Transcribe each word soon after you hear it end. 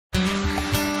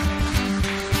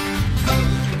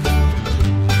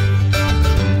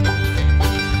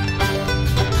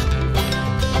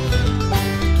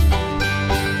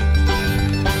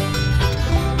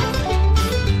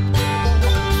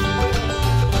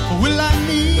Will I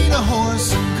need a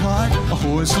horse and cart, a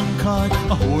horse and cart,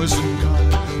 a horse and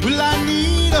cart? Will I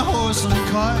need a horse and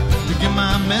cart to get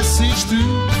my message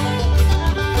through?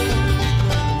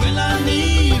 Will I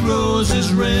need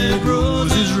roses red,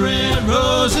 roses red,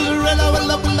 roses red? Oh,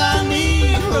 will I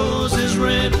need roses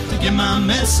red to get my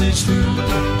message through?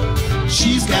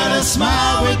 She's got a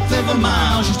smile with every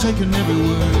mile. She's taking every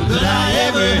word that I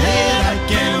ever had. I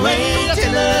can't wait to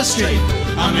tell her straight.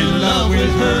 I'm in love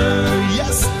with her.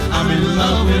 Yes, I'm in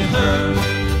love with her.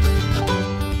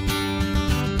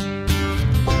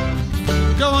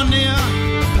 Go on, Nia.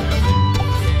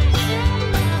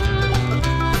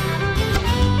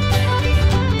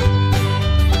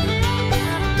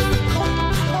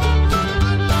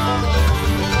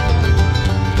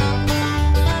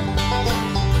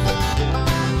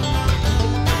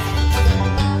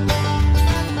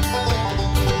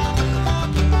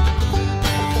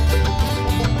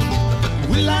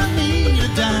 Will I need a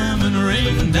diamond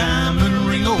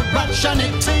ring, oh bright shiny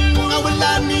ting? Or will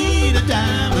I need a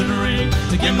diamond ring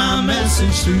to get my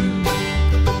message through?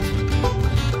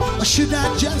 Or should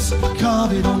I just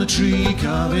carve it on a tree,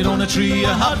 carve it on a tree,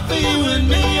 a heart for you and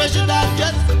me? Or should I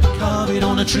just carve it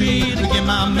on a tree to get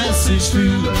my message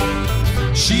through?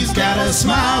 She's got a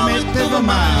smile made of a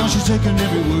mile. She's taking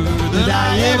every word that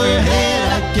I ever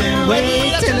had. I can't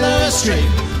wait to tell her straight.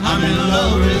 I'm in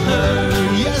love with her.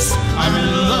 Yes, I'm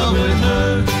in love with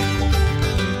her.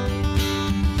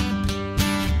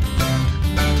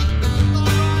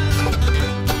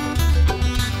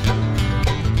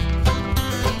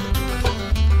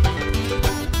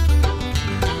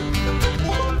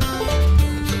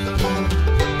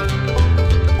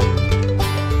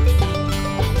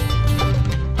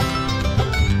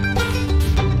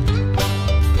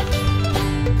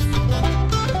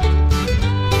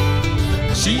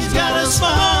 She's got a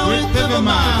smile with every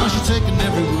mile. She's taking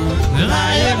every word that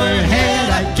I ever had.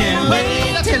 I can't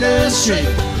wait to tell her straight.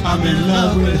 I'm in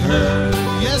love with her.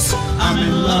 Yes, I'm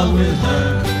in love with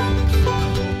her.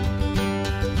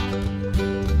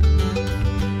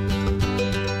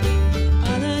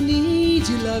 All I need,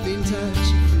 your loving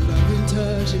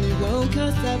touch, and it won't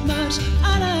cost that much.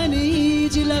 All I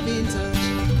need, your loving touch,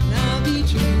 and I'll be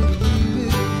true to you.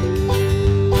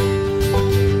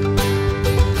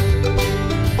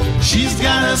 She's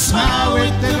got a smile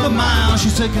with every mile.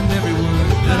 She's taking every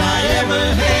word that I ever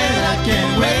had. I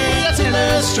can't wait to tell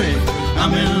her straight.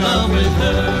 I'm in love with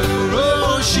her.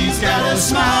 Oh, she's got a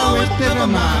smile with every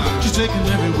mile. She's taking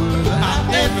every word that I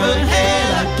ever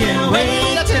had. I can't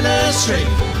wait to tell her straight.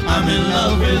 I'm in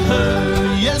love with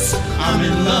her. Yes, I'm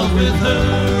in love with her.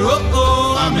 Oh,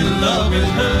 oh, I'm in love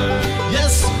with her.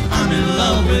 Yes, I'm in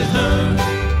love with her.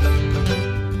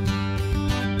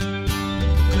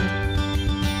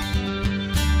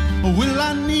 Will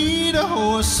I need a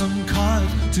horse and cart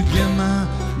to get my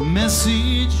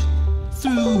message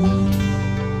through?